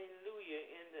 Hallelujah.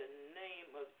 In the name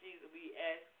of Jesus, we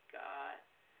ask God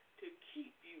to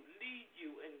keep you, lead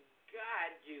you, and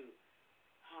guide you.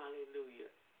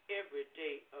 Hallelujah. Every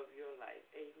day of your life.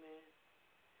 Amen.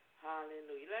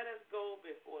 Hallelujah. Let us go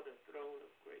before the throne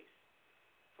of grace.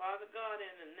 Father God,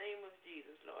 in the name of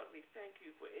Jesus, Lord, we thank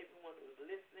you for everyone who's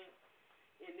listening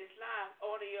in this live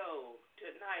audio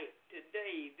tonight,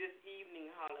 today, this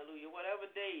evening, hallelujah, whatever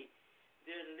day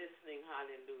they're listening,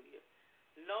 hallelujah.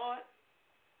 Lord,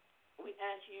 we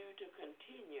ask you to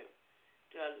continue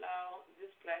to allow this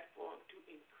platform to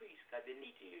increase because they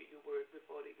need to hear your word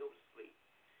before they go to sleep.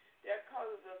 That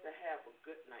causes us to have a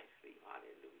good night's sleep,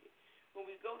 hallelujah. When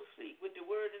we go to sleep with the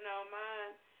word in our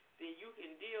mind, then you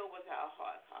can deal with our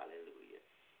hearts, hallelujah,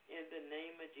 in the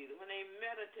name of Jesus. When they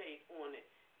meditate on it,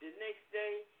 the next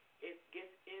day, it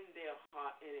gets in their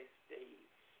heart and it stays.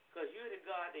 Because you're the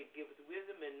God that gives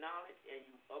wisdom and knowledge, and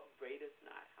you upbraid us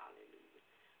not. Hallelujah.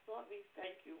 Lord, we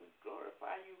thank you. We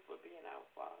glorify you for being our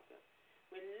Father.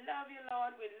 We love you,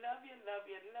 Lord. We love you, love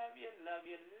you, love you, love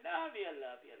you, love you,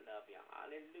 love you, love you.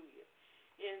 Hallelujah.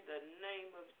 In the name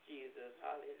of Jesus.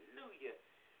 Hallelujah.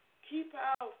 Keep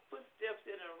our footsteps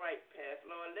in the right path,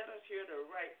 Lord. Let us hear the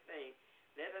right thing.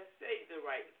 Let us say the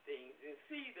right things and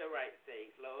see the right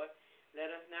things, Lord.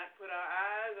 Let us not put our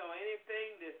eyes on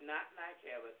anything that's not like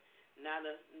heaven. Let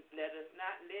us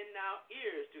not lend our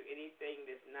ears to anything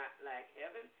that's not like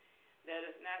heaven. Let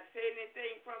us not say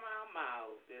anything from our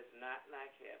mouths that's not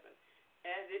like heaven.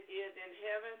 As it is in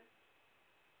heaven,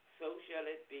 so shall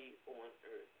it be on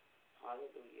earth.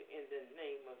 Hallelujah. In the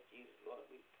name of Jesus, Lord,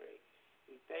 we pray.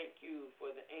 We thank you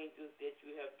for the angels that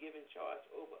you have given charge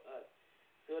over us,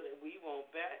 so that we won't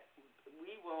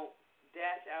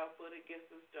dash our foot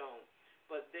against a stone,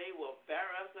 but they will bear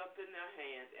us up in their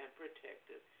hands and protect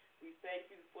us. We thank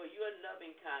you for your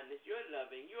loving kindness, your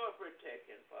loving, your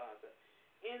protection, Father,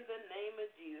 in the name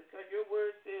of Jesus, because your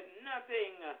word says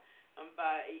nothing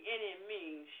by any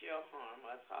means shall harm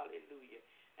us. Hallelujah.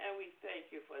 And we thank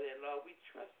you for that, Lord. We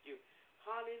trust you.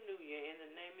 Hallelujah. In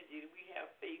the name of Jesus, we have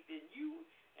faith in you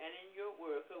and in your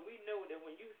word, because we know that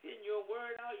when you send your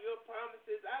word out, your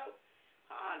promises out,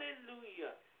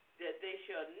 hallelujah, that they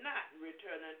shall not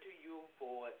return unto you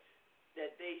void,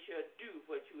 that they shall do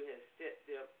what you have set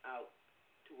them out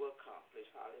to accomplish.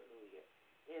 Hallelujah.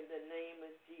 In the name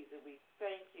of Jesus, we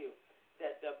thank you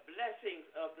that the blessings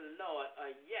of the Lord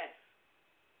are yes,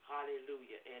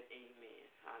 hallelujah, and amen.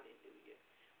 Hallelujah.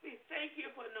 We thank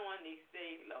you for knowing these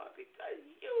things, Lord, because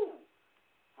you,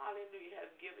 hallelujah,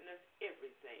 have given us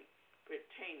everything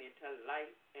pertaining to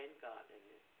life and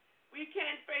godliness. We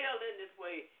can't fail in this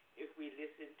way if we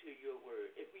listen to your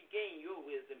word, if we gain your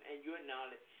wisdom and your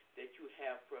knowledge that you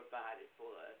have provided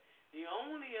for us. The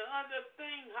only other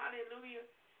thing, hallelujah,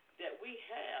 that we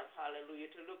have, hallelujah,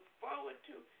 to look forward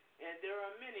to, and there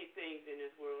are many things in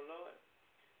this world, Lord,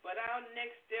 but But our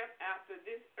next step after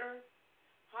this earth,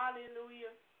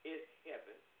 hallelujah, is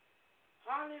heaven.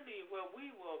 Hallelujah, where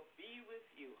we will be with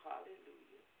you.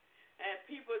 Hallelujah. And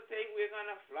people think we're going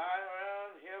to fly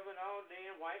around heaven all day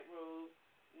in white robes.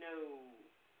 No.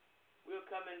 We're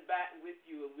coming back with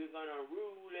you, and we're going to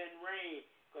rule and reign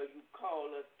because you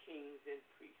call us kings and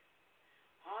priests.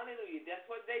 Hallelujah. That's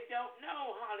what they don't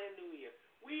know. Hallelujah.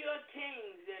 We are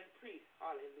kings and priests.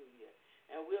 Hallelujah.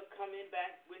 And we're coming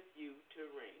back with you to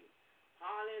reign.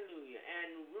 Hallelujah.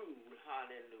 And rule.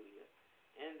 Hallelujah.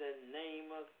 In the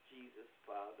name of Jesus,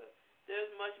 Father. There's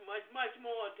much, much, much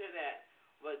more to that.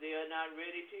 But they are not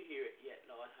ready to hear it yet,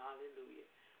 Lord. Hallelujah.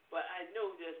 But I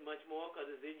know there's much more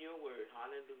because it's in your word.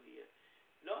 Hallelujah.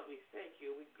 Lord, we thank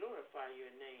you. We glorify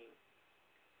your name.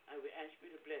 And we ask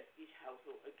you to bless each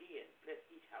household again. Bless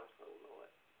each household, Lord.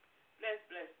 Bless,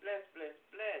 bless, bless, bless,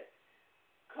 bless.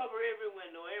 Cover every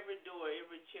window, every door,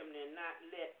 every chimney, and not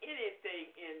let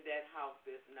anything in that house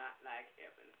that's not like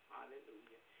heaven.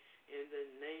 Hallelujah. In the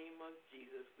name of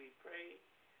Jesus, we pray.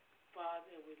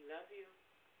 Father, we love you.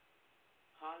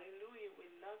 Hallelujah. We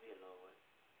love you, Lord.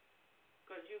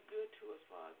 Because you're good to us,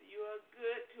 Father. You are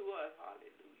good to us.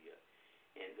 Hallelujah.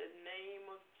 In the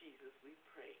name of Jesus, we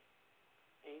pray.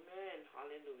 Amen.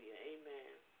 Hallelujah.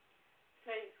 Amen.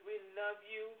 Saints, we love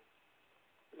you,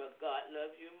 but God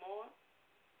loves you more.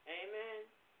 Amen.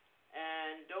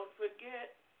 And don't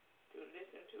forget to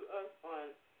listen to us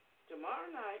on tomorrow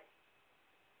night,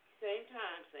 same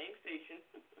time, same station,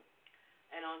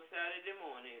 and on Saturday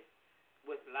morning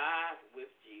with Live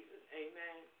with Jesus.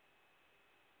 Amen.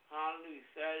 Hallelujah.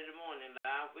 Saturday morning,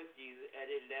 Live with Jesus at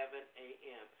 11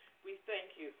 a.m. We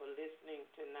thank you for listening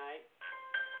tonight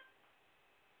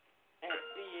and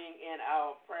being in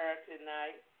our prayer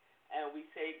tonight. And we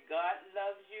say God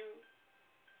loves you,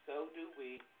 so do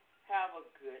we. Have a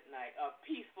good night, a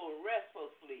peaceful,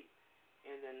 restful sleep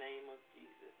in the name of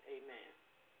Jesus. Amen.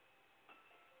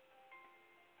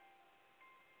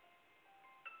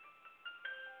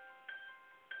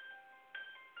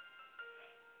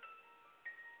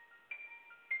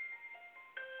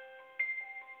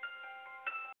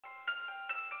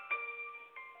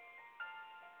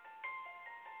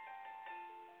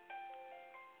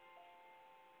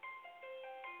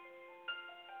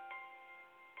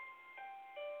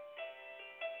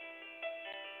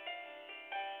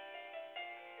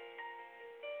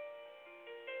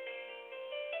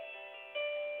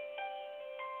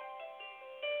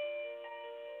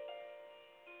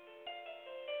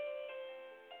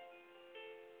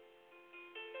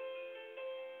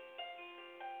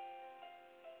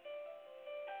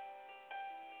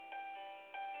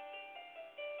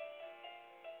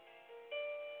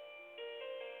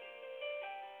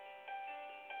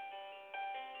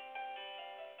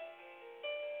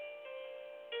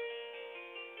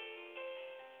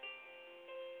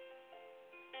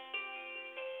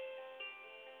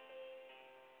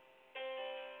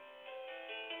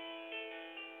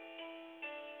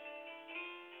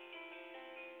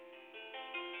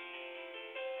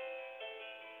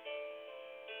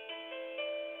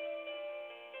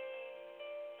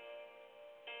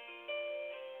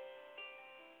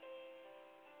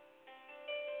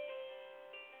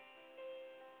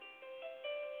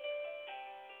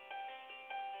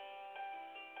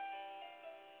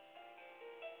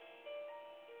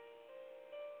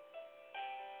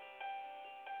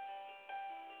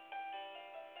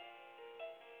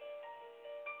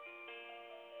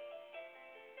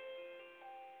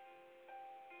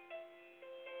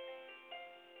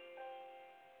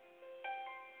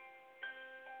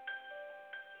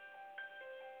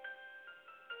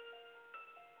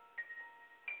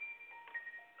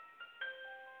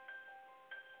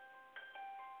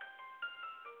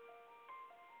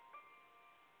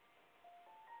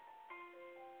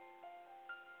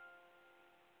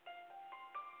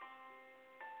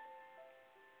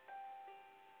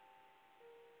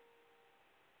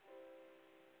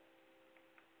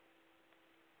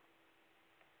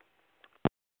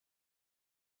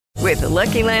 With the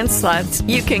Lucky Land Slots,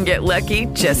 you can get lucky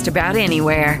just about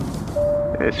anywhere.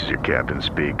 This is your captain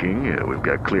speaking. We've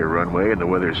got clear runway and the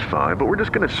weather's fine, but we're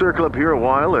just going to circle up here a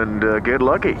while and get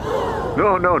lucky.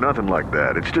 No, nothing like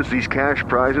that. It's just these cash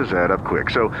prizes add up quick.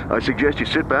 So I suggest you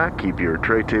sit back, keep your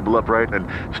tray table upright, and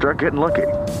start getting lucky.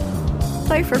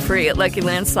 Play for free at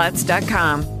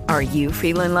LuckyLandSlots.com. Are you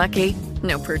feeling lucky?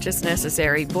 No purchase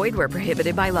necessary. Void where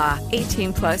prohibited by law.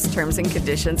 18+ terms and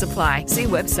conditions apply. See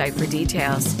website for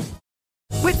details.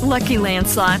 With Lucky Land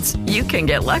Slots, you can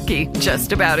get lucky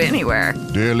just about anywhere.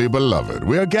 Dearly beloved,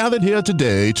 we are gathered here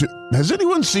today to... Has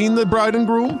anyone seen the bride and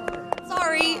groom?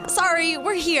 Sorry,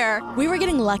 we're here. We were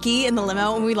getting lucky in the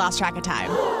limo and we lost track of time.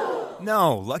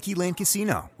 No, Lucky Land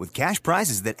Casino, with cash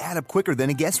prizes that add up quicker than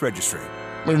a guest registry.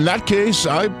 In that case,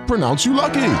 I pronounce you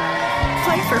lucky.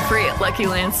 Play for free at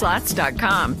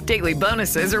LuckyLandSlots.com. Daily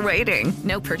bonuses are waiting.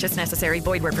 No purchase necessary.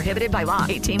 Void where prohibited by law.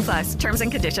 18+. Terms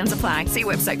and conditions apply. See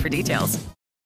website for details.